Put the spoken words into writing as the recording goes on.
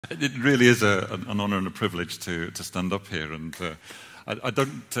It really is an honour and a privilege to stand up here. And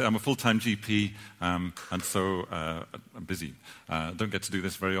I'm a full-time GP, and so I'm busy. I don't get to do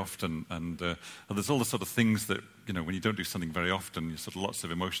this very often. And there's all the sort of things that, when you don't do something very often, you sort of lots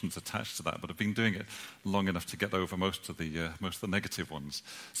of emotions attached to that. But I've been doing it long enough to get over most of the negative ones.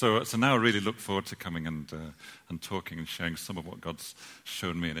 So now I really look forward to coming and talking and sharing some of what God's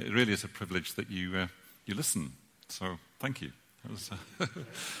shown me. And it really is a privilege that you listen. So thank you. It was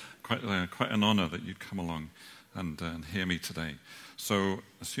quite an honour that you'd come along and hear me today. So,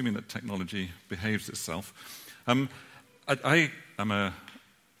 assuming that technology behaves itself, I am a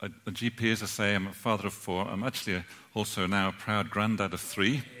GP, as I say. I'm a father of 4. I'm actually also now a proud granddad of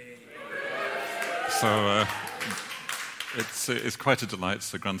 3. So it's quite a delight.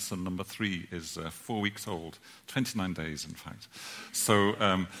 So grandson number 3 is 4 weeks old, 29 days, in fact. So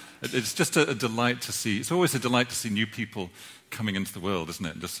it's just a delight to see. It's always a delight to see new people coming into the world, isn't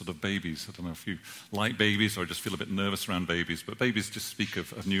it? Just sort of babies. I don't know if you like babies or just feel a bit nervous around babies, but babies just speak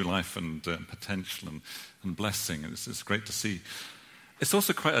of new life and potential and blessing. It's great to see. It's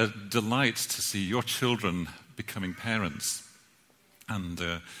also quite a delight to see your children becoming parents. And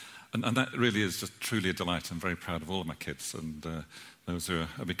that really is just truly a delight. I'm very proud of all of my kids, and those who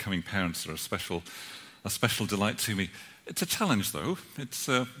are becoming parents are a special delight to me. It's a challenge, though. It's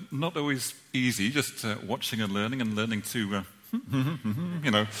not always easy, just watching and learning to,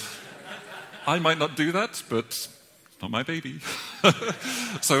 I might not do that, but it's not my baby.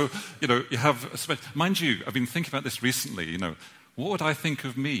 So, you have, mind you, I've been thinking about this recently, what would I think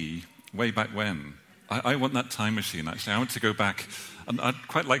of me way back when? I want that time machine, actually. I want to go back, and I'd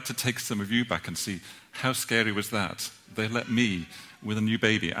quite like to take some of you back and see how scary was that. They let me, with a new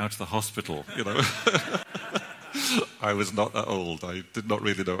baby, out of the hospital, I was not that old. I did not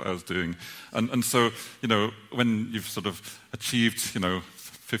really know what I was doing. And so, when you've sort of achieved,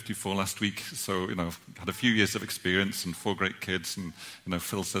 54 last week, so, had a few years of experience and 4 great kids, and,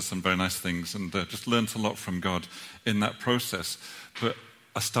 Phil says some very nice things, and just learned a lot from God in that process. But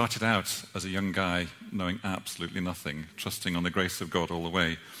I started out as a young guy knowing absolutely nothing, trusting on the grace of God all the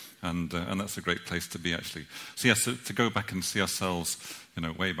way, and that's a great place to be, actually. So yes, to go back and see ourselves,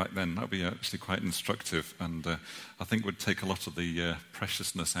 way back then, that would be actually quite instructive, and I think would take a lot of the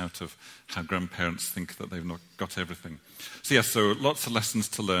preciousness out of how grandparents think that they've not got everything. So yes, so lots of lessons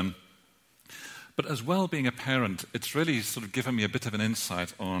to learn. But as well, being a parent, it's really sort of given me a bit of an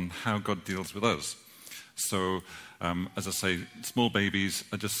insight on how God deals with us. So, as I say, small babies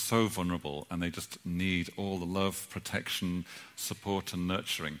are just so vulnerable, and they just need all the love, protection, support and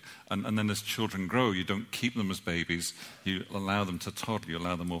nurturing. And then as children grow, you don't keep them as babies. You allow them to toddle, you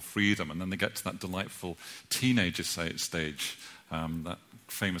allow them more freedom, and then they get to that delightful teenager stage. That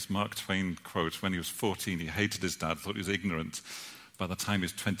famous Mark Twain quote, when he was 14, he hated his dad, thought he was ignorant. By the time he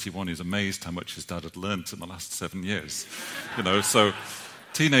was 21, he was amazed how much his dad had learnt in the last 7 years. So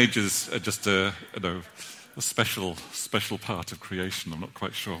teenagers are just a special part of creation. I'm not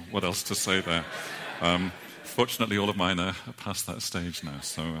quite sure what else to say there. Fortunately, all of mine are past that stage now,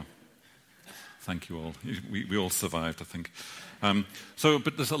 so thank you all. We all survived, I think.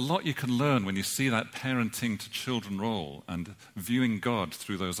 But there's a lot you can learn when you see that parenting to children role and viewing God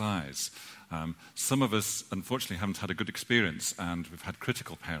through those eyes. Some of us, unfortunately, haven't had a good experience, and we've had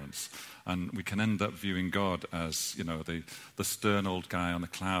critical parents, and we can end up viewing God as, the stern old guy on a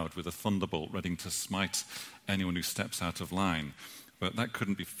cloud with a thunderbolt ready to smite anyone who steps out of line. But that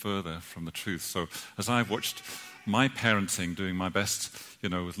couldn't be further from the truth. So as I've watched my parenting, doing my best,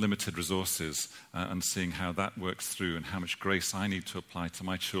 with limited resources, and seeing how that works through and how much grace I need to apply to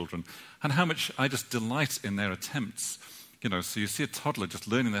my children, and how much I just delight in their attempts. So you see a toddler just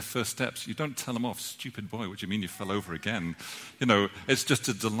learning their first steps. You don't tell them off, stupid boy, what do you mean you fell over again? It's just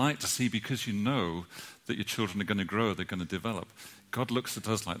a delight to see, because you know that your children are going to grow, they're going to develop. God looks at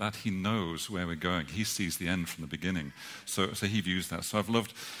us like that. He knows where we're going. He sees the end from the beginning. So he views that. So I've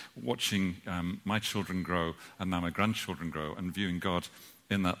loved watching my children grow, and now my grandchildren grow, and viewing God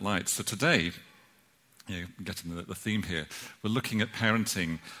in that light. So today, getting the theme here, we're looking at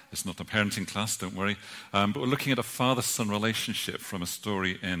parenting. It's not a parenting class, don't worry, but we're looking at a father-son relationship from a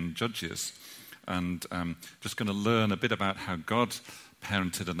story in Judges, and just going to learn a bit about how God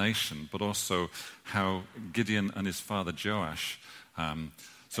parented a nation, but also how Gideon and his father Joash,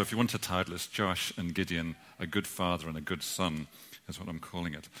 so if you want a title, it's Joash and Gideon, a good father and a good son, is what I'm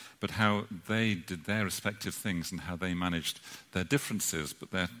calling it, but how they did their respective things and how they managed their differences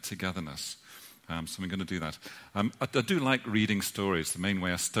but their togetherness. So I'm going to do that. I do like reading stories. The main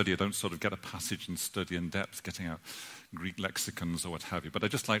way I study, I don't sort of get a passage and study in depth, getting out Greek lexicons or what have you. But I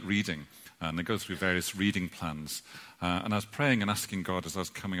just like reading, and I go through various reading plans. And I was praying and asking God as I was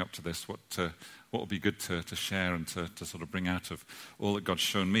coming up to this, what would be good to share and to sort of bring out of all that God's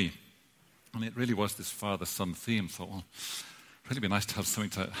shown me. And it really was this father-son theme. I thought, well, it'd really be nice to have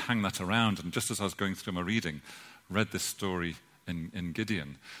something to hang that around. And just as I was going through my reading, read this story in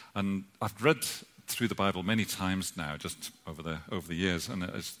Gideon. And I've read through the Bible many times now, just over the years, and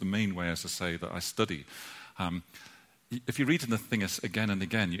it's the main way, as I say, that I study. If you're reading the thing again and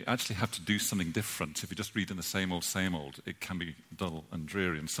again, you actually have to do something different. If you're just reading the same old, it can be dull and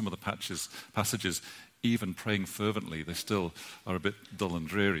dreary. And some of the passages, even praying fervently, they still are a bit dull and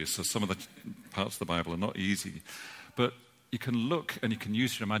dreary. So some of the parts of the Bible are not easy. But you can look and you can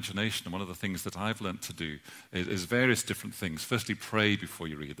use your imagination. And one of the things that I've learned to do is various different things. Firstly, pray before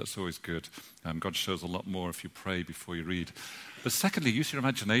you read. That's always good. God shows a lot more if you pray before you read. But secondly, use your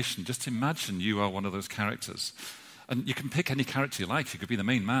imagination. Just imagine you are one of those characters. And you can pick any character you like. You could be the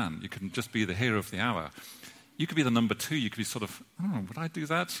main man. You can just be the hero of the hour. You could be the number two. You could be sort of, would I do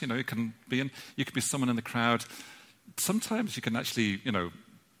that? You could be someone in the crowd. Sometimes you can actually,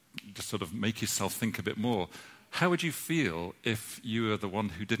 just sort of make yourself think a bit more. How would you feel if you were the one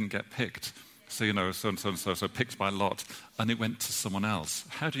who didn't get picked? So, so picked by lot, and it went to someone else.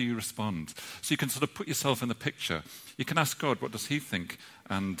 How do you respond? So you can sort of put yourself in the picture. You can ask God, what does he think?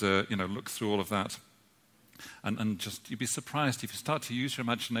 And, look through all of that. And just, you'd be surprised if you start to use your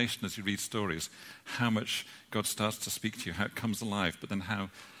imagination as you read stories, how much God starts to speak to you, how it comes alive, but then how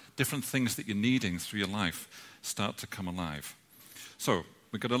different things that you're needing through your life start to come alive. So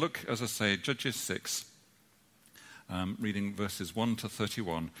we're going to look, as I say, Judges 6, reading verses 1 to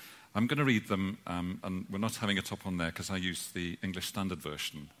 31. I'm going to read them, and we're not having it up on there because I use the English Standard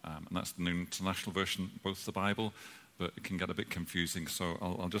Version, and that's the New International Version, both the Bible, but it can get a bit confusing, so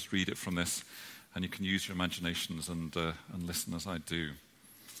I'll just read it from this, and you can use your imaginations and listen as I do.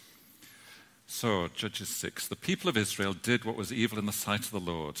 So, Judges 6. The people of Israel did what was evil in the sight of the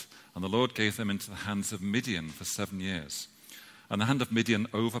Lord, and the Lord gave them into the hands of Midian for 7 years. And the hand of Midian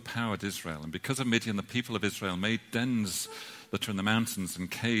overpowered Israel. And because of Midian, the people of Israel made dens that are in the mountains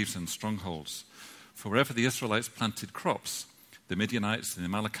and caves and strongholds. For wherever the Israelites planted crops, the Midianites and the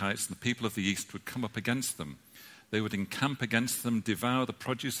Amalekites and the people of the east would come up against them. They would encamp against them, devour the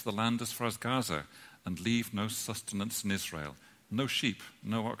produce of the land as far as Gaza, and leave no sustenance in Israel. No sheep,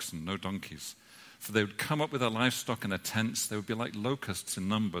 no oxen, no donkeys. For they would come up with their livestock and their tents. They would be like locusts in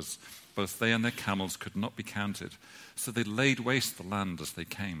numbers. Both they and their camels could not be counted. So they laid waste the land as they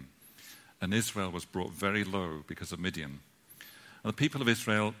came. And Israel was brought very low because of Midian. And the people of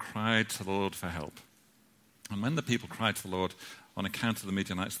Israel cried to the Lord for help. And when the people cried to the Lord on account of the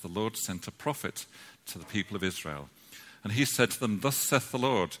Midianites, the Lord sent a prophet to the people of Israel. And he said to them, Thus saith the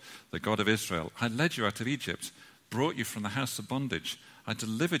Lord, the God of Israel, I led you out of Egypt, brought you from the house of bondage. I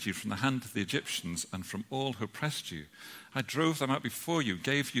delivered you from the hand of the Egyptians and from all who oppressed you. I drove them out before you,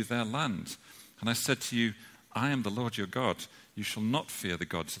 gave you their land. And I said to you, I am the Lord your God. You shall not fear the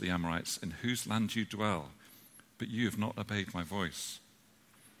gods of the Amorites, in whose land you dwell. But you have not obeyed my voice.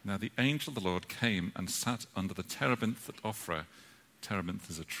 Now the angel of the Lord came and sat under the terebinth at Ophrah. Terebinth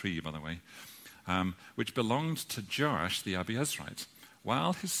is a tree, by the way, which belonged to Joash the Abiezrite,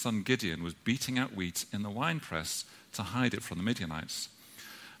 while his son Gideon was beating out wheat in the winepress to hide it from the Midianites.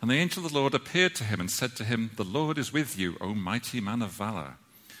 And the angel of the Lord appeared to him and said to him, The Lord is with you, O mighty man of valor.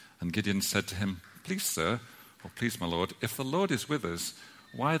 And Gideon said to him, Please, sir, or please, my Lord, if the Lord is with us,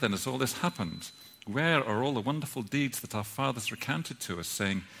 why then has all this happened? Where are all the wonderful deeds that our fathers recounted to us,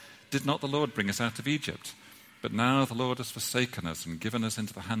 saying, Did not the Lord bring us out of Egypt? But now the Lord has forsaken us and given us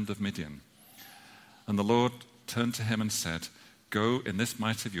into the hand of Midian. And the Lord turned to him and said, Go in this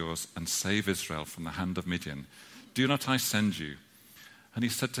might of yours and save Israel from the hand of Midian. Do not I send you? And he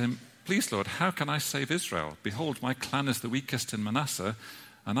said to him, Please, Lord, how can I save Israel? Behold, my clan is the weakest in Manasseh,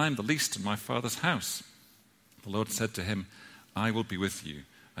 and I am the least in my father's house. The Lord said to him, I will be with you,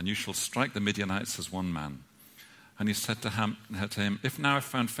 and you shall strike the Midianites as one man. And he said to him, If now I've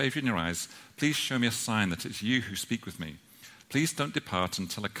found favor in your eyes, please show me a sign that it's you who speak with me. Please don't depart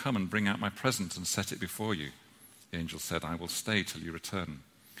until I come and bring out my present and set it before you. The angel said, I will stay till you return.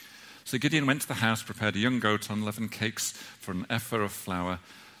 So Gideon went to the house, prepared a young goat, unleavened cakes for an ephah of flour.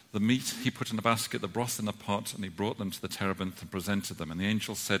 The meat he put in a basket, the broth in a pot, and he brought them to the terebinth and presented them. And the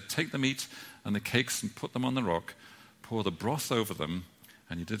angel said, Take the meat and the cakes and put them on the rock. Pour the broth over them.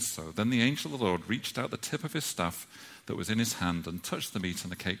 And he did so. Then the angel of the Lord reached out the tip of his staff that was in his hand and touched the meat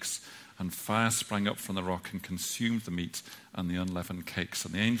and the cakes. and fire sprang up from the rock and consumed the meat and the unleavened cakes,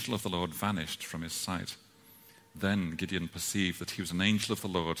 and the angel of the Lord vanished from his sight. Then Gideon perceived that he was an angel of the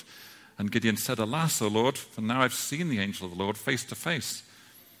Lord, and Gideon said, "Alas, O Lord, for now I've seen the angel of the Lord face to face."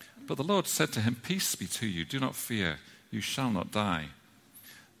 But the Lord said to him, "Peace be to you, do not fear, you shall not die."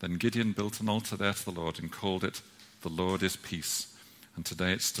 Then Gideon built an altar there to the Lord and called it, "The Lord is Peace," and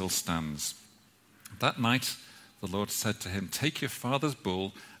today it still stands. That night the Lord said to him, "Take your father's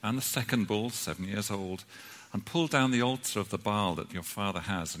bull and the second bull, 7 years old, and pull down the altar of the Baal that your father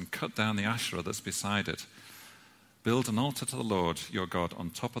has, and cut down the Asherah that's beside it. Build an altar to the Lord your God on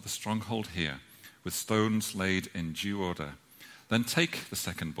top of the stronghold here, with stones laid in due order. Then take the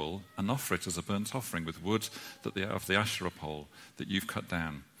second bull and offer it as a burnt offering with wood of the Asherah pole that you've cut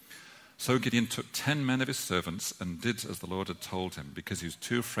down." So Gideon took 10 men of his servants and did as the Lord had told him, because he was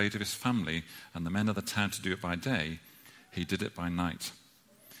too afraid of his family and the men of the town to do it by day. He did it by night.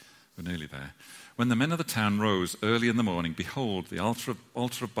 We're nearly there. When the men of the town rose early in the morning, behold, the altar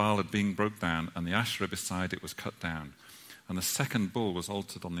of Baal had been broke down, and the Asherah beside it was cut down. And the second bull was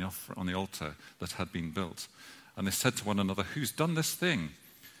altered on the altar that had been built. And they said to one another, "Who's done this thing?"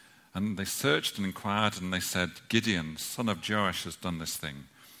 And they searched and inquired, and they said, "Gideon, son of Joash, has done this thing."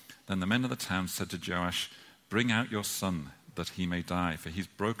 Then the men of the town said to Joash, "Bring out your son, that he may die, for he's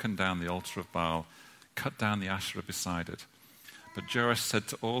broken down the altar of Baal, cut down the Asherah beside it." But Joash said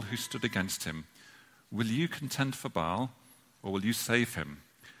to all who stood against him, "Will you contend for Baal, or will you save him?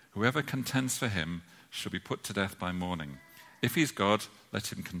 Whoever contends for him shall be put to death by morning. If he's God,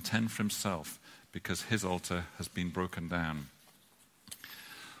 let him contend for himself, because his altar has been broken down."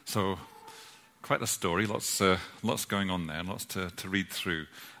 So, quite a story, lots going on there, lots to read through.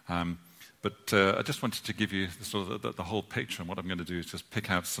 But I just wanted to give you the whole picture, and what I'm going to do is just pick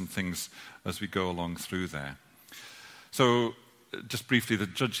out some things as we go along through there. So, just briefly, the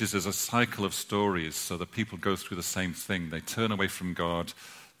Judges is a cycle of stories, so that people go through the same thing. They turn away from God,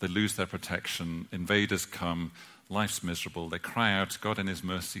 they lose their protection, invaders come, life's miserable, they cry out, God in his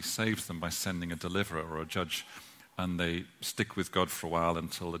mercy saves them by sending a deliverer or a judge, and they stick with God for a while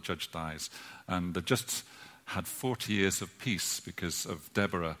until the judge dies. And they just had 40 years of peace because of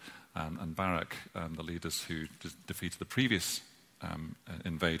Deborah and Barak, the leaders who defeated the previous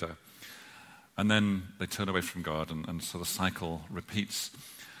invader. And then they turn away from God, and so the cycle repeats.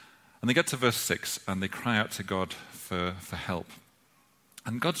 And they get to verse 6, and they cry out to God for help.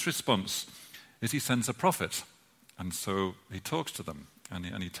 And God's response is he sends a prophet. And so he talks to them,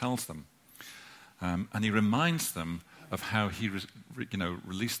 and he tells them. And he reminds them of how he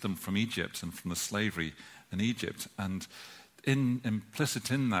released them from Egypt and from the slavery in Egypt. And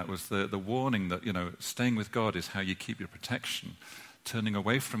implicit in that was the warning that, staying with God is how you keep your protection. Turning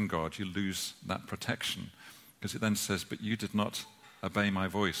away from God, you lose that protection. Because it then says, "But you did not obey my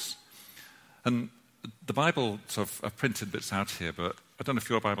voice." And the Bible, I've printed bits out here, but I don't know if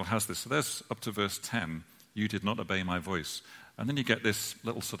your Bible has this. So there's up to verse 10, "You did not obey my voice." And then you get this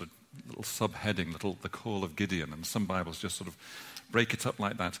little subheading, the call of Gideon. And some Bibles just break it up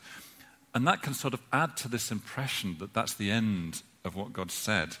like that. And that can add to this impression that that's the end of what God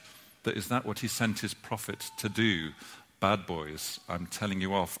said. That is that what he sent his prophet to do? Bad boys, I'm telling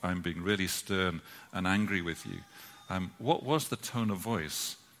you off. I'm being really stern and angry with you. What was the tone of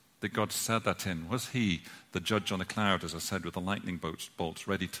voice that God said that in? Was he the judge on a cloud, as I said, with the lightning bolts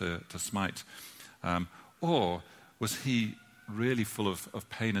ready to smite? Or was he really full of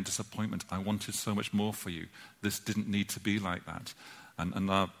pain and disappointment? I wanted so much more for you. This didn't need to be like that.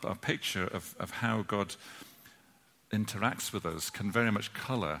 And our picture of how God interacts with us can very much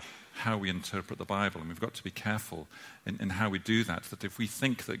color how we interpret the Bible. And we've got to be careful in how we do that. That if we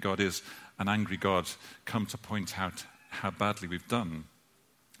think that God is an angry God, come to point out how badly we've done,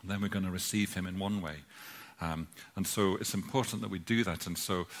 then we're going to receive him in one way. And so it's important that we do that. And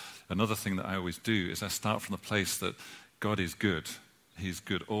so another thing that I always do is I start from the place that God is good. He's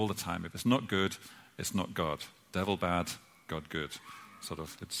good all the time. If it's not good, it's not God. Devil bad, God good.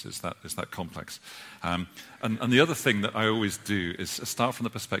 It's that complex. And the other thing that I always do is start from the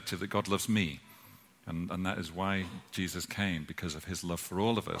perspective that God loves me. And that is why Jesus came, because of his love for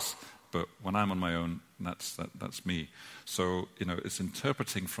all of us. But when I'm on my own, that's me. So, it's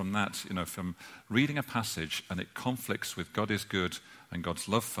interpreting from that, if I'm reading a passage and it conflicts with God is good and God's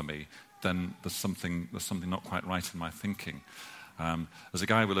love for me, then there's something not quite right in my thinking. There's a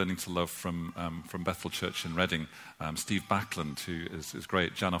guy we're learning to love from Bethel Church in Reading, Steve Backlund, who is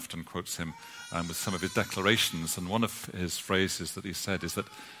great. Jan often quotes him with some of his declarations. And one of his phrases that he said is that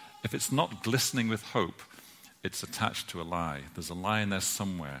if it's not glistening with hope, it's attached to a lie. There's a lie in there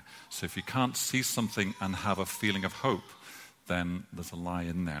somewhere. So if you can't see something and have a feeling of hope, then there's a lie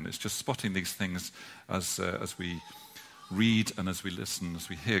in there. And it's just spotting these things as we read and as we listen, as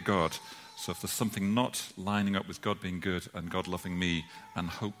we hear God. So if there's something not lining up with God being good and God loving me and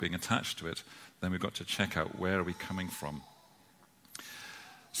hope being attached to it, then we've got to check out where are we coming from.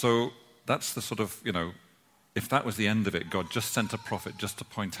 So that's the sort of, if that was the end of it, God just sent a prophet just to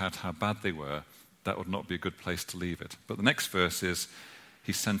point out how bad they were, that would not be a good place to leave it. But the next verse is,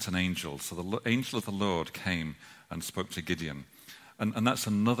 he sent an angel. So the angel of the Lord came and spoke to Gideon. And that's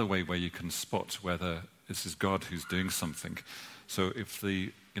another way where you can spot whether this is God who's doing something. So if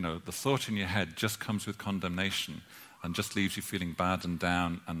the thought in your head just comes with condemnation and just leaves you feeling bad and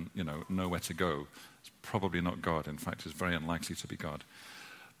down and, nowhere to go, it's probably not God. In fact, it's very unlikely to be God.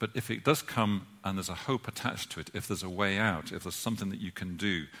 But if it does come and there's a hope attached to it, if there's a way out, if there's something that you can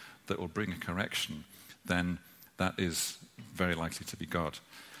do that will bring a correction, then that is very likely to be God.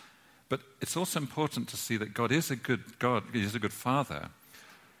 But it's also important to see that God is a good Father,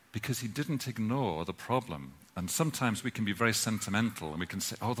 because he didn't ignore the problem. And sometimes we can be very sentimental and we can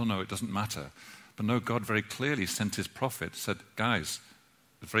say, oh, no, it doesn't matter. But no, God very clearly sent his prophet, said, guys,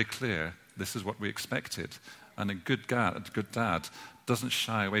 it's very clear, this is what we expected. And a good dad doesn't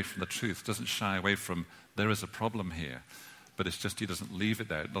shy away from the truth, doesn't shy away from there is a problem here. But it's just he doesn't leave it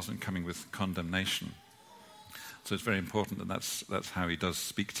there. It doesn't come in with condemnation. So it's very important that that's how he does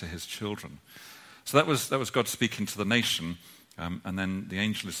speak to his children. So that was God speaking to the nation, and then the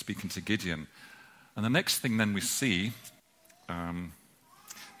angel is speaking to Gideon. And the next thing then we see, the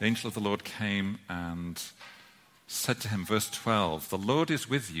angel of the Lord came and said to him, verse 12, the Lord is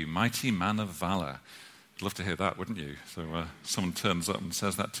with you, mighty man of valor. You'd love to hear that, wouldn't you? So someone turns up and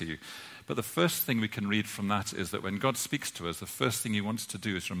says that to you. But the first thing we can read from that is that when God speaks to us, the first thing he wants to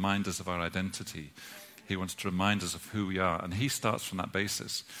do is remind us of our identity. He wants to remind us of who we are, and he starts from that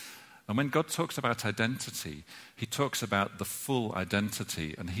basis. And when God talks about identity, he talks about the full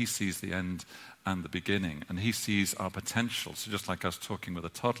identity, and he sees the end and the beginning, and he sees our potential. So just like us talking with a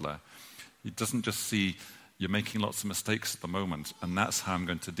toddler, he doesn't just see you're making lots of mistakes at the moment, and that's how I'm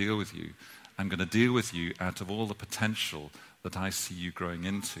going to deal with you. I'm going to deal with you out of all the potential that I see you growing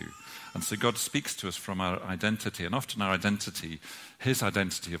into. And so God speaks to us from our identity, and often our identity, his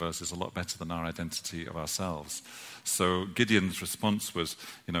identity of us is a lot better than our identity of ourselves. So Gideon's response was,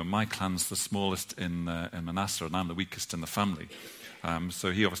 my clan's the smallest in Manasseh, and I'm the weakest in the family. So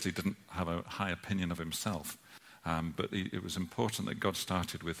he obviously didn't have a high opinion of himself. But it was important that God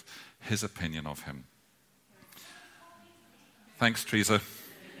started with his opinion of him. Thanks, Teresa.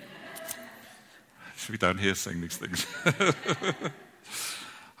 Should be down here saying these things.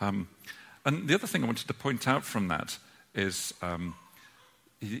 And the other thing I wanted to point out from that is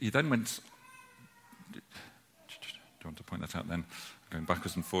he then went... Do you want to point that out then? I'm going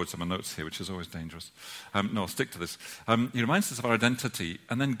backwards and forwards on my notes here, which is always dangerous. No, I'll stick to this. He reminds us of our identity,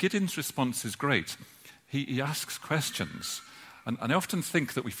 and then Gideon's response is great. He asks questions. And I often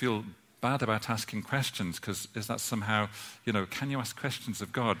think that we feel bad about asking questions, because is that somehow, can you ask questions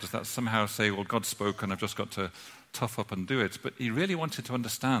of God? Does that somehow say, well, God spoke and I've just got to tough up and do it? But he really wanted to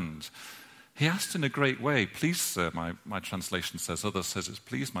understand. He asked in a great way, please, sir, my translation says, others says it's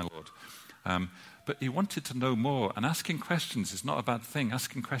please, my Lord. But he wanted to know more, and asking questions is not a bad thing.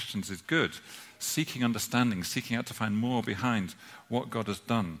 Asking questions is good. Seeking understanding, seeking out to find more behind what God has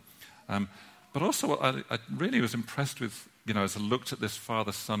done. But also what I really was impressed with, as I looked at this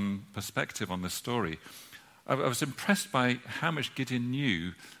father-son perspective on this story, I was impressed by how much Gideon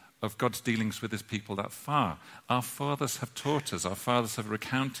knew of God's dealings with his people that far. Our fathers have taught us, our fathers have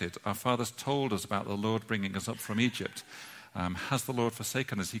recounted, our fathers told us about the Lord bringing us up from Egypt. Has the Lord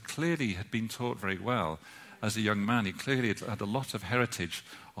forsaken us? He clearly had been taught very well as a young man. He clearly had a lot of heritage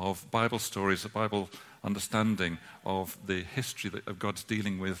of Bible stories, of Bible understanding of the history of God's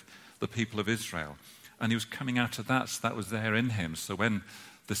dealing with the people of Israel. And he was coming out of that, so that was there in him. So when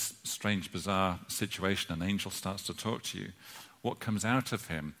this strange, bizarre situation, an angel starts to talk to you, what comes out of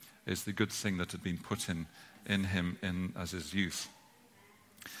him is the good thing that had been put in him as his youth.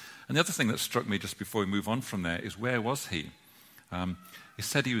 And the other thing that struck me just before we move on from there is, where was he? He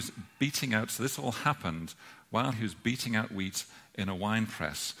said he was beating out, so this all happened while he was beating out wheat in a wine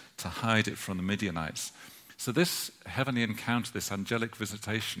press to hide it from the Midianites. So this heavenly encounter, this angelic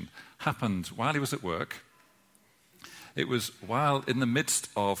visitation, happened while he was at work. It was while in the midst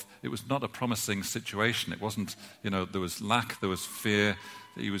of, it was not a promising situation. It wasn't, there was lack, there was fear.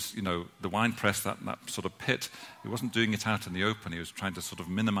 He was, the wine press, that sort of pit, he wasn't doing it out in the open. He was trying to sort of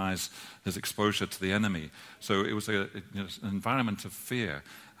minimize his exposure to the enemy. So it was an environment of fear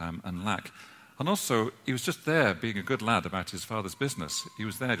and lack. And also, he was just there being a good lad about his father's business. He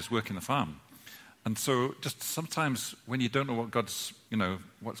was there just working the farm. And so just sometimes when you don't know what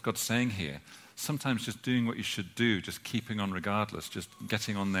what's God saying here, sometimes just doing what you should do, just keeping on regardless, just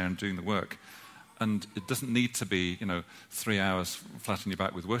getting on there and doing the work. And it doesn't need to be, 3 hours flat on your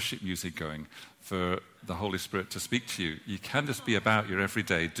back with worship music going for the Holy Spirit to speak to you. You can just be about your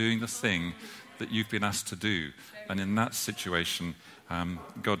everyday, doing the thing that you've been asked to do. And in that situation,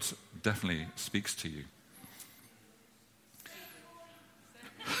 God definitely speaks to you.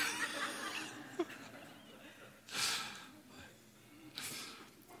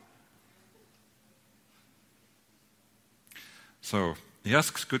 So he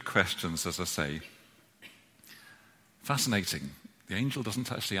asks good questions, as I say. Fascinating. The angel doesn't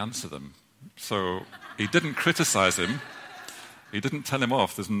actually answer them. So he didn't criticize him. He didn't tell him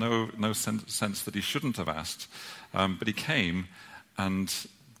off. There's no sense that he shouldn't have asked. But he came and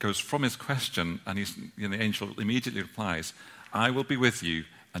goes from his question, and the angel immediately replies, I will be with you,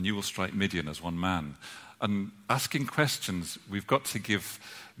 and you will strike Midian as one man. And asking questions, we've got to give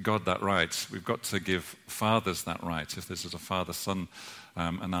God that right. We've got to give fathers that right, if this is a father-son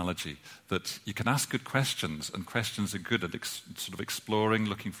analogy, that you can ask good questions, and questions are good at sort of exploring,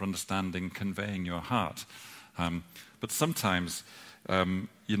 looking for understanding, conveying your heart. But sometimes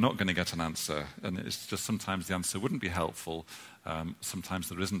you're not going to get an answer, and it's just sometimes the answer wouldn't be helpful. Sometimes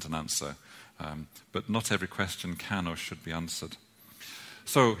there isn't an answer. But not every question can or should be answered.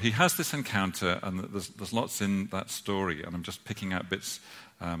 So he has this encounter, and there's lots in that story, and I'm just picking out bits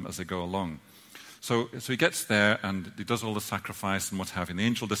as I go along. So he gets there, and he does all the sacrifice and what have you, and the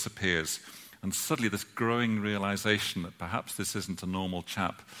angel disappears. And suddenly this growing realization that perhaps this isn't a normal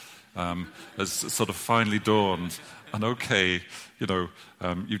chap has sort of finally dawned. And okay,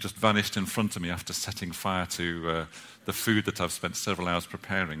 you just vanished in front of me after setting fire to the food that I've spent several hours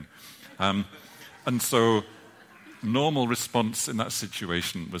preparing. And so normal response in that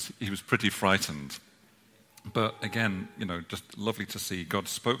situation was he was pretty frightened. But again, just lovely to see God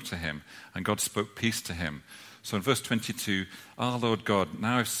spoke to him, and God spoke peace to him. So in verse 22, Our Lord God,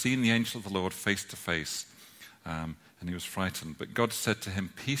 now I've seen the angel of the Lord face to face. And he was frightened. But God said to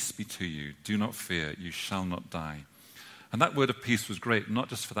him, Peace be to you. Do not fear. You shall not die. And that word of peace was great, not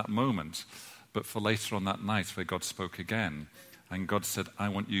just for that moment, but for later on that night where God spoke again. And God said, I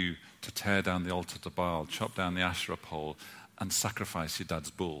want you to tear down the altar to Baal, chop down the Asherah pole, and sacrifice your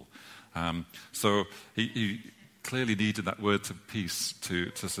dad's bull. So he clearly needed that word of peace to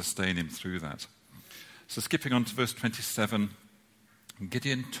sustain him through that. So skipping on to verse 27,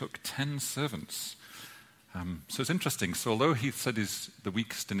 Gideon took 10 servants. So it's interesting. So although he said he's the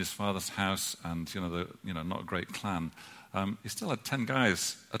weakest in his father's house and not a great clan, he still had 10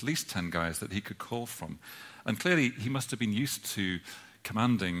 guys, at least 10 guys that he could call from. And clearly he must have been used to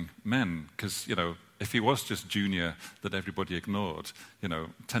commanding men, because, if he was just junior that everybody ignored,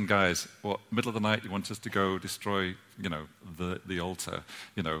 10 guys, middle of the night you want us to go destroy, the altar,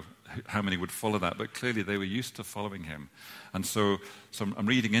 how many would follow that? But clearly they were used to following him. And so I'm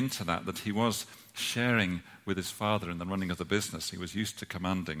reading into that he was sharing with his father in the running of the business. He was used to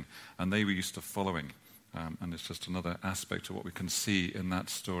commanding, and they were used to following. And it's just another aspect of what we can see in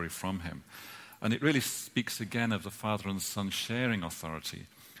that story from him. And it really speaks again of the father and son sharing authority,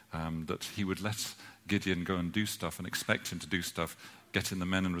 that he would let Gideon go and do stuff and expect him to do stuff, getting the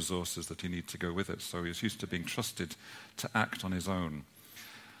men and resources that he needed to go with it. So he was used to being trusted to act on his own.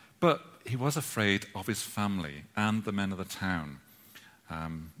 But he was afraid of his family and the men of the town.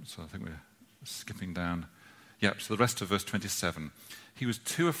 So I think we're skipping down. So the rest of verse 27. He was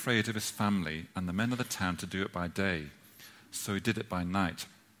too afraid of his family and the men of the town to do it by day, so he did it by night.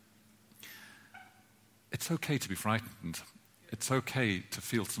 It's okay to be frightened. It's okay to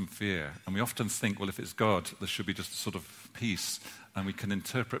feel some fear. And we often think, well, if it's God, there should be just sort of peace. And we can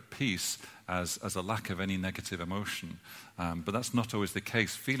interpret peace as a lack of any negative emotion. But that's not always the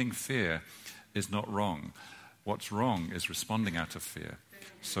case. Feeling fear is not wrong. What's wrong is responding out of fear.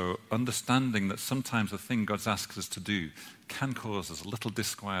 So understanding that sometimes the thing God's asked us to do can cause us a little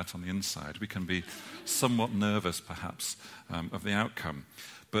disquiet on the inside. We can be somewhat nervous, perhaps, of the outcome.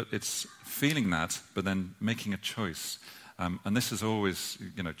 But it's feeling that, but then making a choice. And this is always,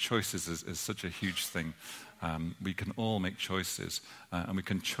 choices is such a huge thing. We can all make choices, and we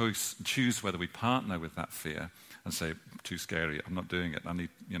can choose whether we partner with that fear and say, too scary, I'm not doing it, I need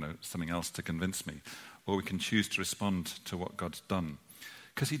something else to convince me. Or we can choose to respond to what God's done.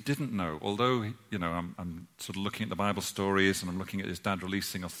 Because he didn't know, although, I'm sort of looking at the Bible stories and I'm looking at his dad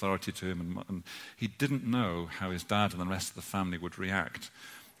releasing authority to him, and he didn't know how his dad and the rest of the family would react.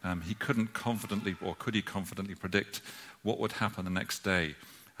 He couldn't confidently, or could he confidently predict what would happen the next day.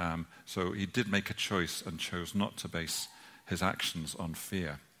 So he did make a choice and chose not to base his actions on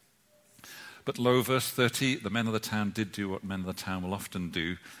fear. But lo, verse 30, the men of the town did do what men of the town will often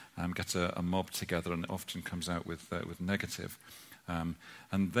do, get a mob together, and it often comes out with negative.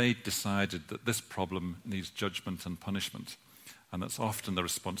 And they decided that this problem needs judgment and punishment. And that's often the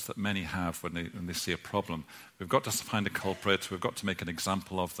response that many have when they see a problem. We've got to find a culprit. We've got to make an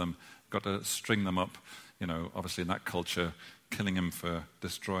example of them. We've got to string them up. Obviously in that culture, killing him for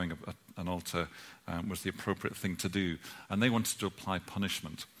destroying an altar was the appropriate thing to do. And they wanted to apply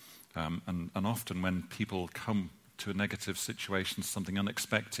punishment. And often when people come to a negative situation, something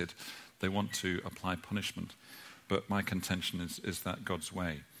unexpected, they want to apply punishment. But my contention is that God's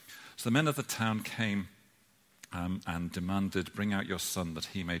way. So the men of the town came and demanded, "Bring out your son that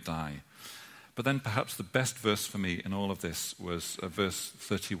he may die." But then perhaps the best verse for me in all of this was verse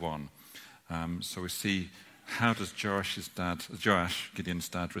 31. So we see, how does Joash, Gideon's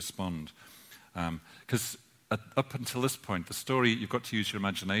dad, respond? Because up until this point, the story, you've got to use your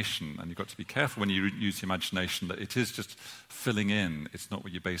imagination, and you've got to be careful when you use your imagination that it is just filling in. It's not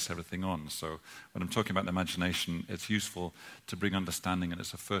what you base everything on. So when I'm talking about imagination, it's useful to bring understanding, and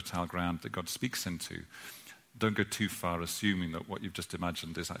it's a fertile ground that God speaks into. Don't go too far assuming that what you've just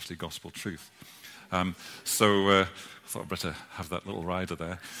imagined is actually gospel truth. I thought I'd better have that little rider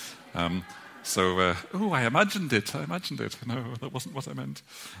there. I imagined it. No, that wasn't what I meant.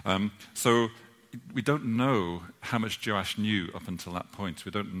 We don't know how much Joash knew up until that point.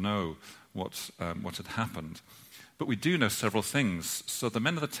 We don't know what had happened. But we do know several things. So the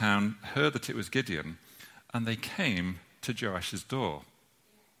men of the town heard that it was Gideon, and they came to Joash's door.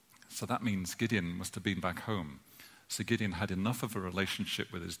 So that means Gideon must have been back home. So Gideon had enough of a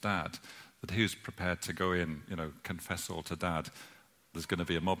relationship with his dad that he was prepared to go in, confess all to Dad. There's going to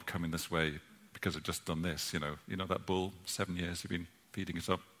be a mob coming this way because I've just done this, You know that bull, 7 years you've been feeding it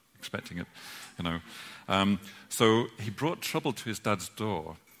up, expecting it, So he brought trouble to his dad's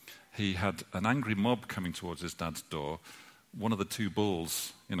door. He had an angry mob coming towards his dad's door. One of the two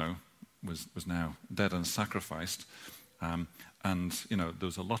bulls, was now dead and sacrificed. There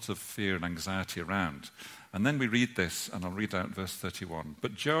was a lot of fear and anxiety around. And then we read this, and I'll read out verse 31.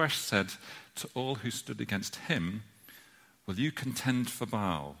 But Joash said to all who stood against him, "Will you contend for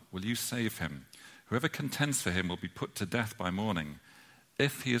Baal? Will you save him? Whoever contends for him will be put to death by morning.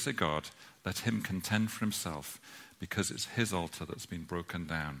 If he is a god, let him contend for himself, because it's his altar that's been broken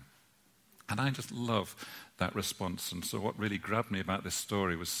down." And I just love that response. And so what really grabbed me about this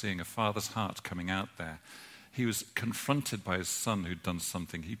story was seeing a father's heart coming out there. He was confronted by his son who'd done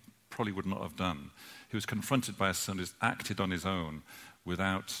something he probably would not have done. He was confronted by a son who's acted on his own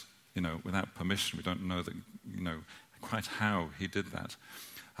without permission. We don't know quite how he did that.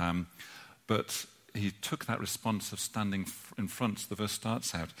 But he took that response of standing in front. The verse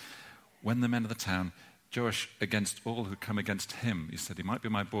starts out, when the men of the town, Joash against all who come against him, he said, "He might be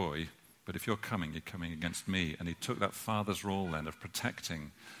my boy, but if you're coming against me." And he took that father's role then of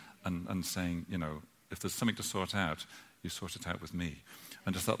protecting and saying, if there's something to sort out, you sort it out with me.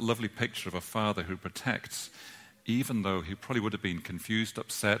 And just that lovely picture of a father who protects, even though he probably would have been confused,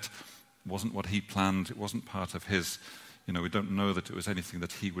 upset, wasn't what he planned, it wasn't part of his, we don't know that it was anything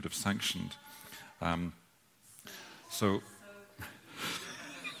that he would have sanctioned. There's a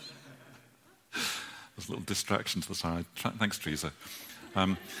little distraction to the side. Thanks, Teresa.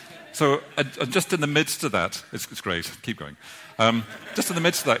 Just in the midst of that, it's great, keep going. Just in the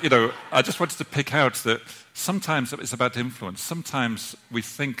midst of that, I just wanted to pick out that sometimes it's about influence. Sometimes we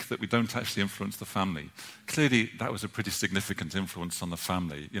think that we don't actually influence the family. Clearly, that was a pretty significant influence on the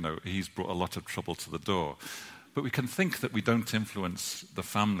family. He's brought a lot of trouble to the door. But we can think that we don't influence the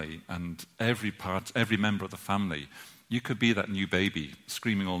family and every member of the family. You could be that new baby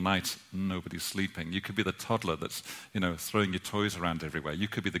screaming all night, nobody's sleeping. You could be the toddler that's, throwing your toys around everywhere. You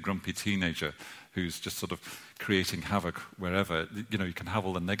could be the grumpy teenager who's just sort of creating havoc wherever. You can have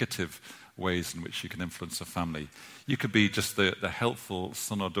all the negative ways in which you can influence a family. You could be just the helpful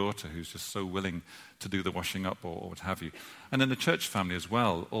son or daughter who's just so willing to do the washing up or what have you. And in the church family as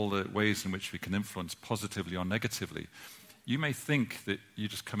well, all the ways in which we can influence positively or negatively. You may think that you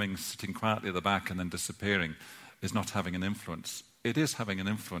just coming, sitting quietly at the back and then disappearing is not having an influence. It is having an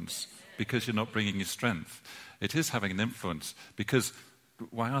influence because you're not bringing your strength. It is having an influence because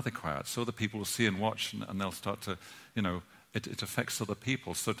why are they quiet? So the people will see and watch and they'll start to, it affects other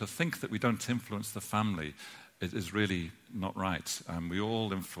people. So to think that we don't influence the family is really not right. We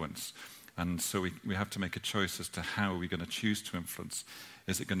all influence. And so we have to make a choice as to how we're going to choose to influence.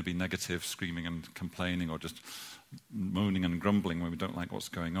 Is it going to be negative, screaming and complaining, or just moaning and grumbling when we don't like what's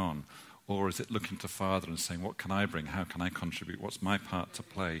going on? Or is it looking to Father and saying, what can I bring? How can I contribute? What's my part to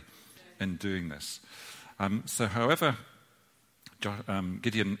play in doing this? So however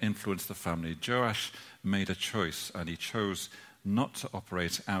Gideon influenced the family. Joash made a choice, and he chose not to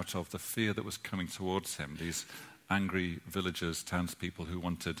operate out of the fear that was coming towards him, these angry villagers, townspeople who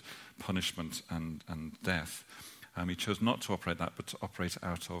wanted punishment and death. He chose not to operate that, but to operate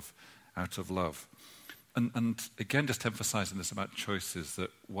out of love. And again, just emphasizing this about choices,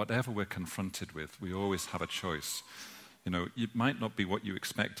 that whatever we're confronted with, we always have a choice. It might not be what you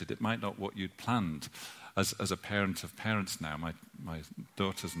expected. It might not what you'd planned. As a parent of parents now, my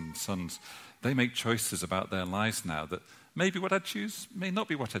daughters and sons, they make choices about their lives now that maybe what I'd choose may not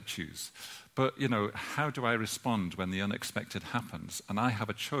be what I'd choose. But, how do I respond when the unexpected happens? And I have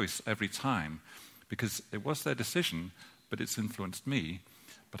a choice every time, because it was their decision, but it's influenced me.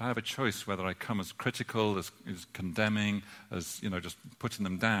 But I have a choice whether I come as critical, as condemning, as, just putting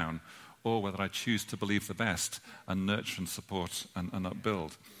them down, or whether I choose to believe the best and nurture and support and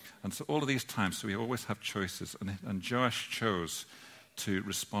upbuild. And so all of these times, so we always have choices. And Joash chose to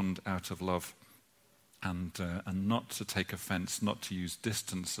respond out of love and not to take offense, not to use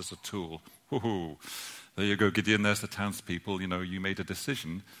distance as a tool. Woohoo! There you go, Gideon, there's the townspeople. You made a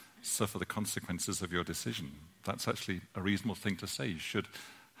decision, suffer the consequences of your decision. That's actually a reasonable thing to say. You should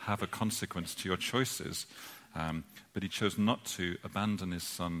have a consequence to your choices. But he chose not to abandon his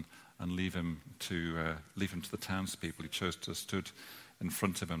son and leave him to the townspeople. He chose to stood in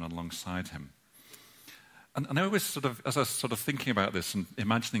front of him and alongside him. And I always as I was thinking about this and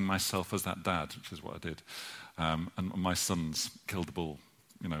imagining myself as that dad, which is what I did, and my sons killed the bull,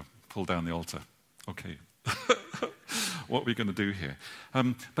 pulled down the altar. Okay, what are we going to do here?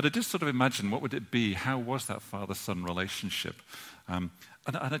 But I just imagine, what would it be? How was that father-son relationship? And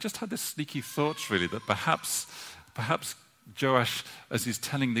I just had this sneaky thought, really, that perhaps Joash, as he's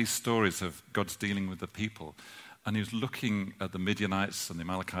telling these stories of God's dealing with the people, and he was looking at the Midianites and the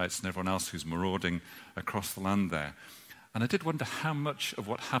Amalekites and everyone else who's marauding across the land there. And I did wonder how much of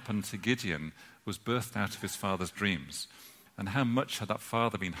what happened to Gideon was birthed out of his father's dreams. And how much had that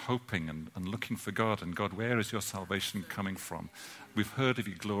father been hoping and looking for God? And God, where is your salvation coming from? We've heard of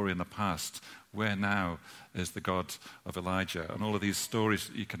your glory in the past. Where now is the God of Elijah? And all of these stories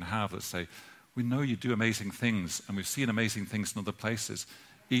that you can have that say, we know you do amazing things, and we've seen amazing things in other places.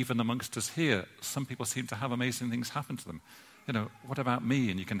 Even amongst us here, some people seem to have amazing things happen to them. What about me?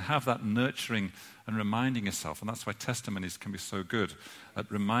 And you can have that nurturing and reminding yourself, and that's why testimonies can be so good, at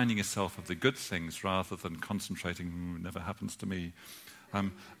reminding yourself of the good things rather than concentrating, it never happens to me.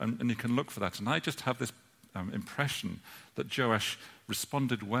 And you can look for that. And I just have this impression that Joash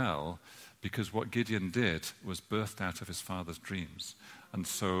responded well because what Gideon did was birthed out of his father's dreams. And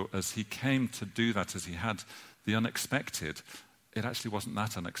so as he came to do that, as he had the unexpected, it actually wasn't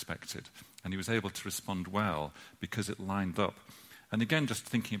that unexpected. And he was able to respond well because it lined up. And again, just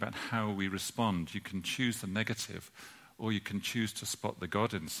thinking about how we respond, you can choose the negative, or you can choose to spot the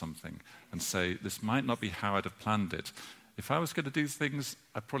God in something and say, this might not be how I'd have planned it. If I was going to do things,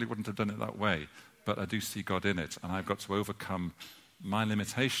 I probably wouldn't have done it that way. But I do see God in it, and I've got to overcome my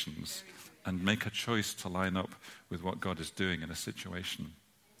limitations and make a choice to line up with what God is doing in a situation.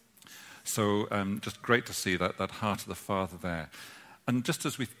 So just great to see that heart of the Father there. And just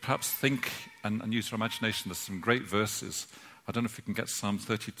as we perhaps think and use our imagination, there's some great verses. I don't know if we can get Psalm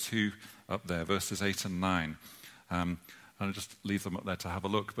 32 up there, verses 8 and 9. And I'll just leave them up there to have a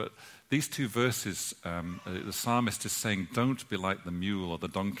look. But these two verses, the psalmist is saying, don't be like the mule or the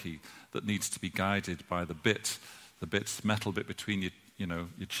donkey that needs to be guided by the metal bit between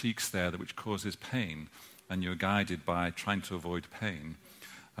your cheeks there, which causes pain, and you're guided by trying to avoid pain.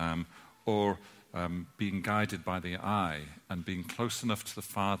 Or being guided by the eye and being close enough to the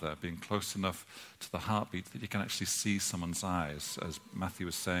Father, being close enough to the heartbeat that you can actually see someone's eyes, as Matthew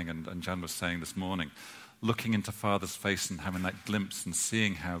was saying and Jan was saying this morning, looking into Father's face and having that glimpse and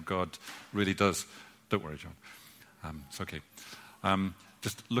seeing how God really does. Don't worry, John. It's okay.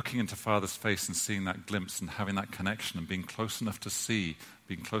 Just looking into Father's face and seeing that glimpse and having that connection and being close enough to see,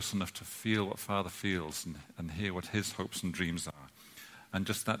 being close enough to feel what Father feels and hear what his hopes and dreams are. And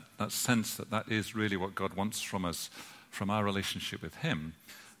just that sense that is really what God wants from us, from our relationship with him,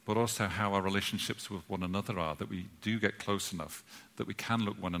 but also how our relationships with one another are, that we do get close enough, that we can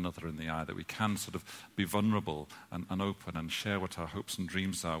look one another in the eye, that we can be vulnerable and open and share what our hopes and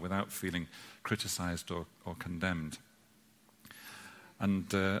dreams are without feeling criticized or condemned. And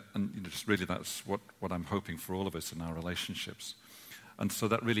just really that's what I'm hoping for all of us in our relationships. And so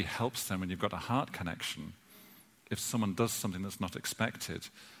that really helps then when you've got a heart connection. If someone does something that's not expected,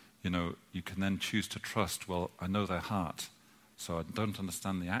 you can then choose to trust, well, I know their heart, so I don't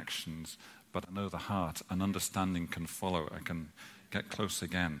understand the actions, but I know the heart, and understanding can follow. I can get close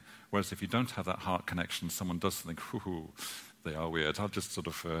again. Whereas if you don't have that heart connection, someone does something, they are weird. I'll just sort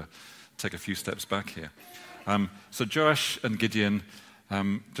of take a few steps back here. So Joash and Gideon,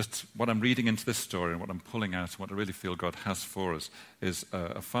 just what I'm reading into this story and what I'm pulling out and what I really feel God has for us is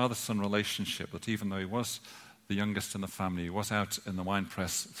a father-son relationship that even though he was the youngest in the family, he was out in the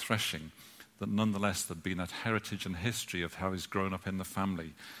winepress threshing, that nonetheless there'd been that heritage and history of how he's grown up in the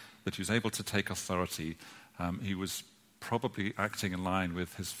family, that he was able to take authority. He was probably acting in line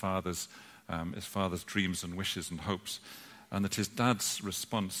with his father's dreams and wishes and hopes, and that his dad's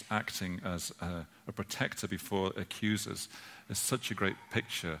response, acting as a protector before accusers, is such a great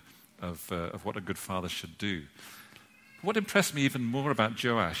picture of what a good father should do. What impressed me even more about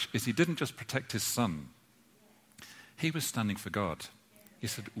Joash is he didn't just protect his son. He was standing for God. He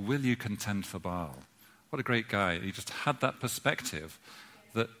said, will you contend for Baal? What a great guy. He just had that perspective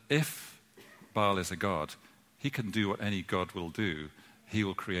that if Baal is a god, he can do what any god will do. He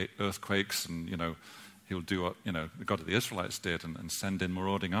will create earthquakes and, he'll do what, the God of the Israelites did and send in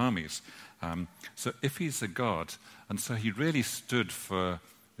marauding armies. So if he's a god, and so he really stood for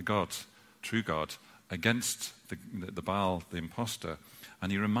the God, true God, against the Baal, the imposter,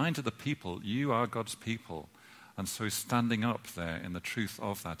 and he reminded the people, you are God's people. And so he's standing up there in the truth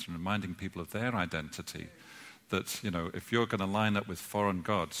of that and reminding people of their identity, that, if you're going to line up with foreign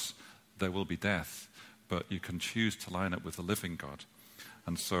gods, there will be death, but you can choose to line up with the living God.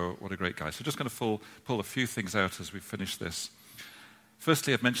 And so, what a great guy. So just going to pull a few things out as we finish this.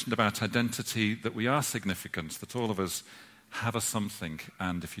 Firstly, I've mentioned about identity, that we are significant, that all of us have a something.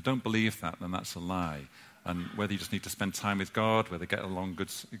 And if you don't believe that, then that's a lie. And whether you just need to spend time with God, whether get along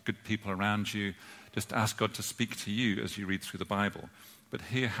good people around you, just ask God to speak to you as you read through the Bible. But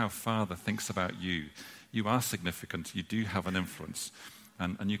hear how Father thinks about you. You are significant. You do have an influence.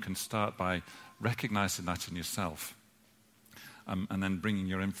 And you can start by recognizing that in yourself. And then bringing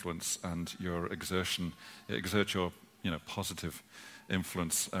your influence and your exert your positive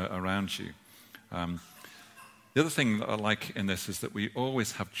influence around you. The other thing that I like in this is that we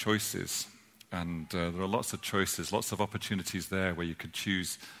always have choices, and there are lots of choices, lots of opportunities there where you could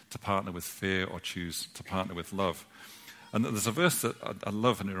choose to partner with fear or choose to partner with love. And there's a verse that I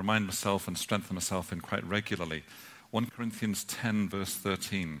love and I remind myself and strengthen myself in quite regularly, 1 Corinthians 10 verse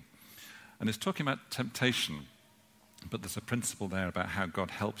 13. And it's talking about temptation, but there's a principle there about how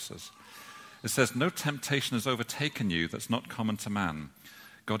God helps us. It says, no temptation has overtaken you that's not common to man.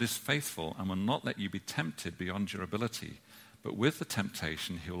 God is faithful and will not let you be tempted beyond your ability. But with the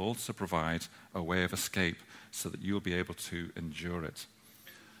temptation, he will also provide a way of escape so that you will be able to endure it.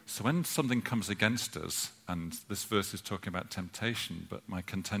 So when something comes against us, and this verse is talking about temptation, but my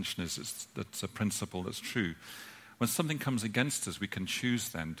contention is that's a principle that's true. When something comes against us, we can choose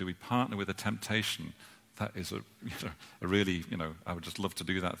then, do we partner with a temptation? That is a really, I would just love to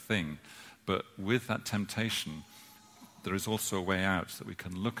do that thing. But with that temptation, there is also a way out that we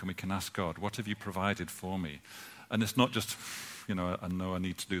can look and we can ask God, what have you provided for me? And it's not just, I know I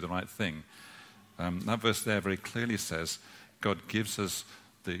need to do the right thing. That verse there very clearly says, God gives us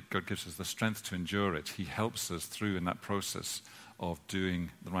the strength to endure it. He helps us through in that process of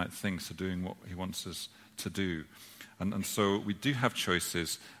doing the right thing, so doing what he wants us to do. And so we do have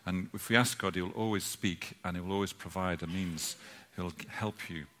choices, and if we ask God, he'll always speak and he will always provide a means. He'll help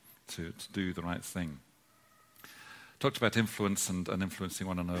you to do the right thing. Talked about influence and influencing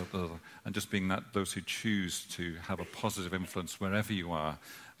one another, and just being those who choose to have a positive influence wherever you are,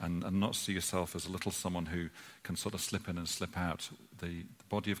 and not see yourself as a little someone who can sort of slip in and slip out. The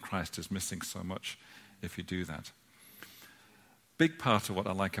body of Christ is missing so much if you do that. Big part of what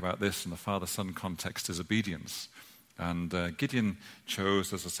I like about this in the father-son context is obedience. And Gideon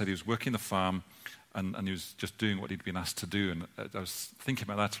chose, as I said, he was working the farm, and he was just doing what he'd been asked to do. And I was thinking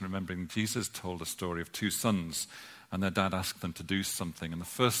about that and remembering Jesus told a story of two sons, and their dad asked them to do something. And the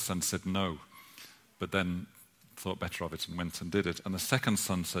first son said no, but then thought better of it and went and did it. And the second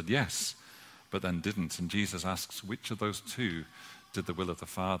son said yes, but then didn't. And Jesus asks, which of those two did the will of the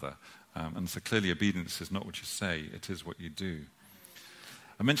Father? And so clearly obedience is not what you say, it is what you do.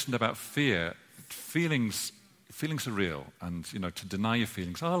 I mentioned about fear. Feelings are real, and to deny your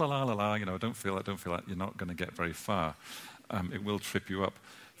feelings, don't feel that, you're not going to get very far. It will trip you up.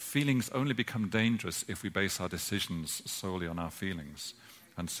 Feelings only become dangerous if we base our decisions solely on our feelings,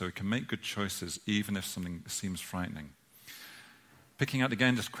 and so we can make good choices even if something seems frightening. Picking out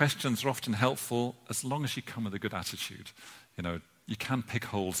again, just questions are often helpful as long as you come with a good attitude. You can pick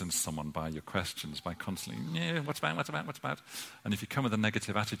holes in someone by your questions, by constantly, what's about? And if you come with a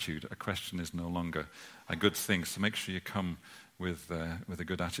negative attitude, a question is no longer a good thing. So make sure you come with a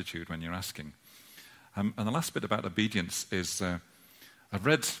good attitude when you're asking. And the last bit about obedience is, I've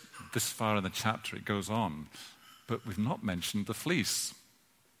read this far in the chapter, it goes on, but we've not mentioned the fleece.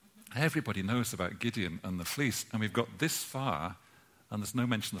 Everybody knows about Gideon and the fleece, and we've got this far, and there's no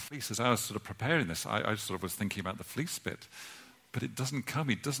mention of the fleece. As I was sort of preparing this, I sort of was thinking about the fleece bit, but it doesn't come.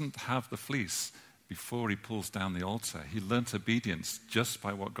 He doesn't have the fleece before he pulls down the altar. He learnt obedience just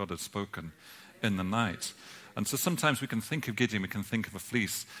by what God had spoken in the night. And so sometimes we can think of Gideon, we can think of a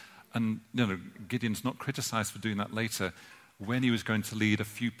fleece, and Gideon's not criticized for doing that later when he was going to lead a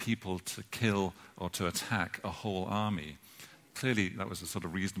few people to kill or to attack a whole army. Clearly, that was a sort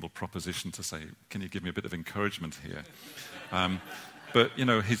of reasonable proposition to say, can you give me a bit of encouragement here? But,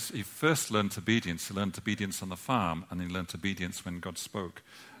 he first learned obedience. He learned obedience on the farm, and he learned obedience when God spoke.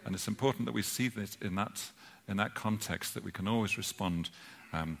 And it's important that we see this in that context, that we can always respond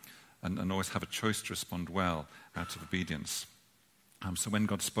and always have a choice to respond well out of obedience. So when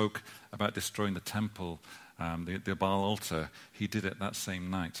God spoke about destroying the temple, the Baal altar, he did it that same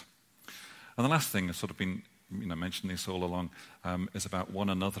night. And the last thing has sort of been mentioned this all along, is about one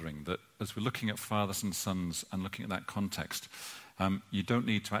anothering, that as we're looking at fathers and sons and looking at that context, you don't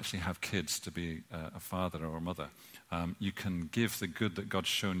need to actually have kids to be a father or a mother. You can give the good that God's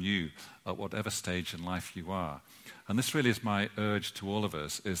shown you at whatever stage in life you are. And this really is my urge to all of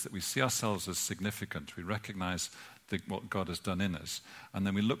us, is that we see ourselves as significant. We recognize what God has done in us. And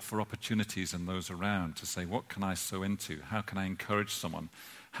then we look for opportunities in those around to say, what can I sow into? How can I encourage someone?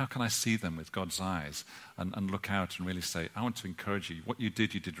 How can I see them with God's eyes and look out and really say, I want to encourage you. What you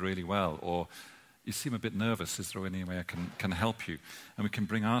did really well. Or you seem a bit nervous. Is there any way I can help you? And we can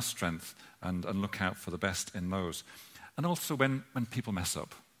bring our strength and look out for the best in those. And also when people mess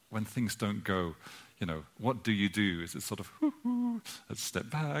up, when things don't go, what do you do? Is it sort of, let's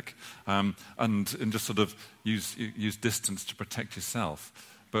step back, and just sort of use distance to protect yourself.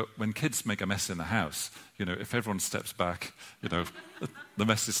 But when kids make a mess in the house, if everyone steps back, the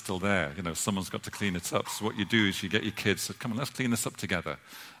mess is still there. Someone's got to clean it up. So what you do is you get your kids, so come on, let's clean this up together.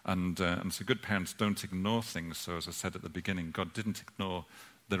 And so good parents don't ignore things. So as I said at the beginning, God didn't ignore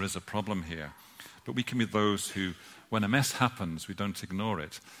there is a problem here. But we can be those who, when a mess happens, we don't ignore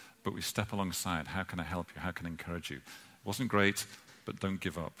it, but we step alongside. How can I help you? How can I encourage you? It wasn't great, but don't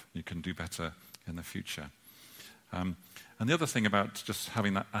give up. You can do better in the future. And the other thing about just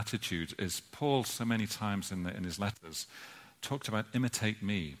having that attitude is Paul, so many times in his letters, talked about imitate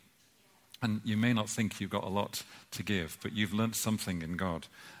me. And you may not think you've got a lot to give, but you've learnt something in God.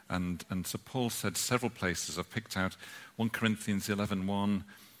 And so Paul said several places. I've picked out 1 Corinthians 11:1.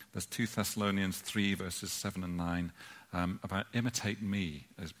 There's 2 Thessalonians 3, verses 7 and 9, about imitate me,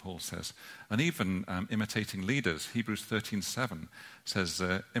 as Paul says. And even imitating leaders. Hebrews 13:7 says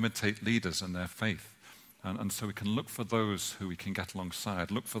imitate leaders and their faith. And so we can look for those who we can get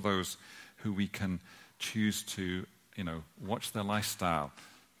alongside, look for those who we can choose to, watch their lifestyle,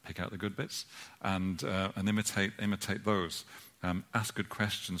 pick out the good bits, and imitate those. Ask good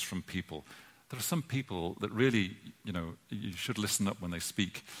questions from people. There are some people that really, you should listen up when they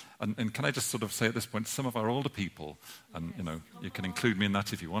speak. And can I just sort of say at this point, some of our older people, and, you can include me in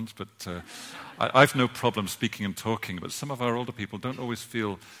that if you want, but I've no problem speaking and talking, but some of our older people don't always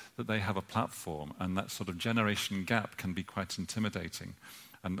feel that they have a platform, and that sort of generation gap can be quite intimidating.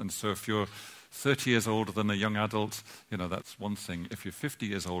 And so if you're 30 years older than a young adult, that's one thing. If you're 50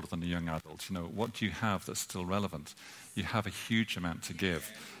 years older than a young adult, what do you have that's still relevant? You have a huge amount to give.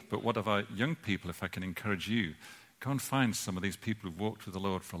 But what of our young people, if I can encourage you, go and find some of these people who've walked with the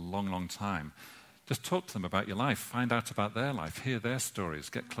Lord for a long, long time. Just talk to them about your life, find out about their life, hear their stories,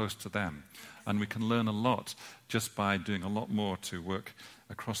 get close to them. And we can learn a lot just by doing a lot more to work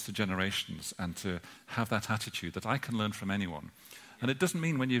across the generations and to have that attitude that I can learn from anyone. And it doesn't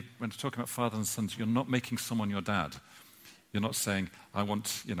mean when you're talking about fathers and sons, you're not making someone your dad. You're not saying, I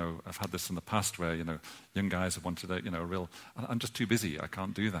want, I've had this in the past where, young guys have wanted a real, I'm just too busy, I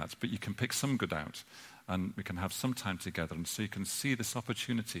can't do that. But you can pick some good out and we can have some time together. And so you can see this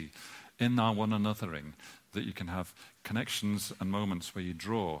opportunity in our one anothering that you can have connections and moments where you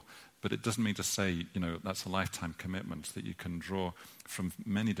draw. But it doesn't mean to say, that's a lifetime commitment, that you can draw from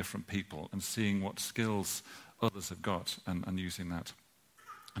many different people and seeing what skills others have got and using that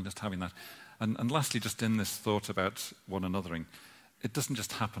and just having that. And lastly, just in this thought about one anothering, it doesn't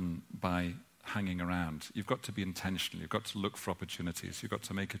just happen by hanging around. You've got to be intentional. You've got to look for opportunities. You've got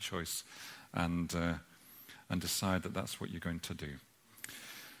to make a choice and decide that that's what you're going to do.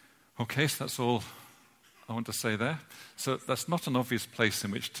 Okay, so that's all I want to say there. So that's not an obvious place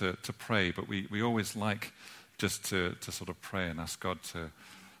in which to pray, but we always like just to sort of pray and ask God to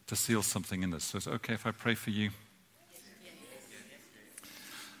seal something in us. So is it okay if I pray for you?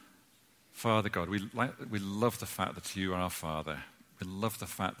 Father God, we love the fact that you are our Father. We love the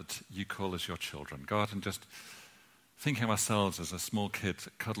fact that you call us your children. God, and just thinking of ourselves as a small kid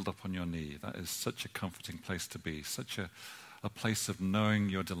cuddled up on your knee, that is such a comforting place to be, such a place of knowing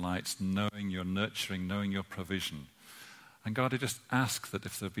your delights, knowing your nurturing, knowing your provision. And God, I just ask that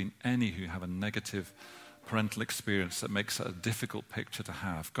if there have been any who have a negative parental experience that makes it a difficult picture to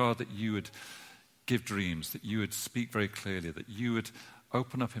have, God, that you would give dreams, that you would speak very clearly, that you would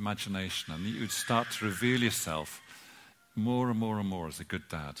open up imagination, and that you would start to reveal yourself more and more and more as a good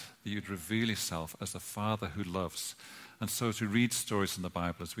dad, that you'd reveal yourself as a father who loves. And so as we read stories in the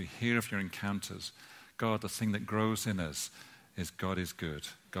Bible, as we hear of your encounters, God, the thing that grows in us is God is good,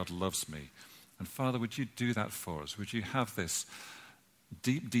 God loves me. And Father, would you do that for us? Would you have this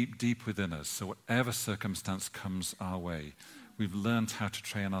deep, deep, deep within us, so whatever circumstance comes our way, we've learned how to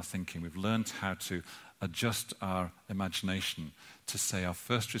train our thinking, we've learned how to adjust our imagination to say our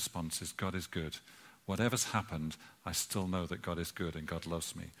first response is God is good. Whatever's happened, I still know that God is good and God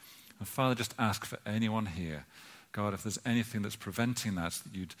loves me. And Father, just ask for anyone here, God, if there's anything that's preventing that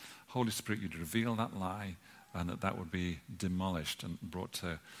you'd, Holy Spirit, you'd reveal that lie, and that would be demolished and brought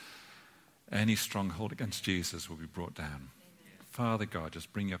to any stronghold against Jesus will be brought down. Amen. Father God,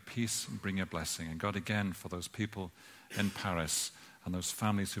 just bring your peace and bring your blessing. And God, again, for those people in Paris and those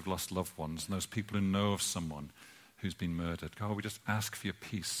families who've lost loved ones and those people who know of someone who's been murdered, God, we just ask for your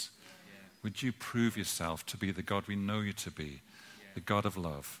peace. Would you prove yourself to be the God we know you to be, the God of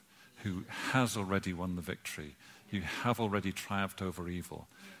love, who has already won the victory. You have already triumphed over evil.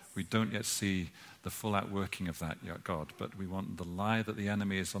 We don't yet see the full outworking of that yet, God, but we want the lie that the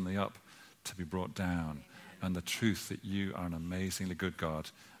enemy is on the up to be brought down, and the truth that you are an amazingly good God,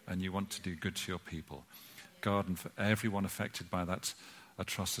 and you want to do good to your people. God, and for everyone affected by that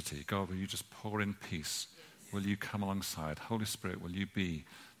atrocity, God, will you just pour in peace? Will you come alongside? Holy Spirit, will you be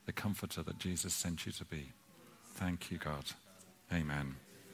the comforter that Jesus sent you to be? Thank you, God. Amen.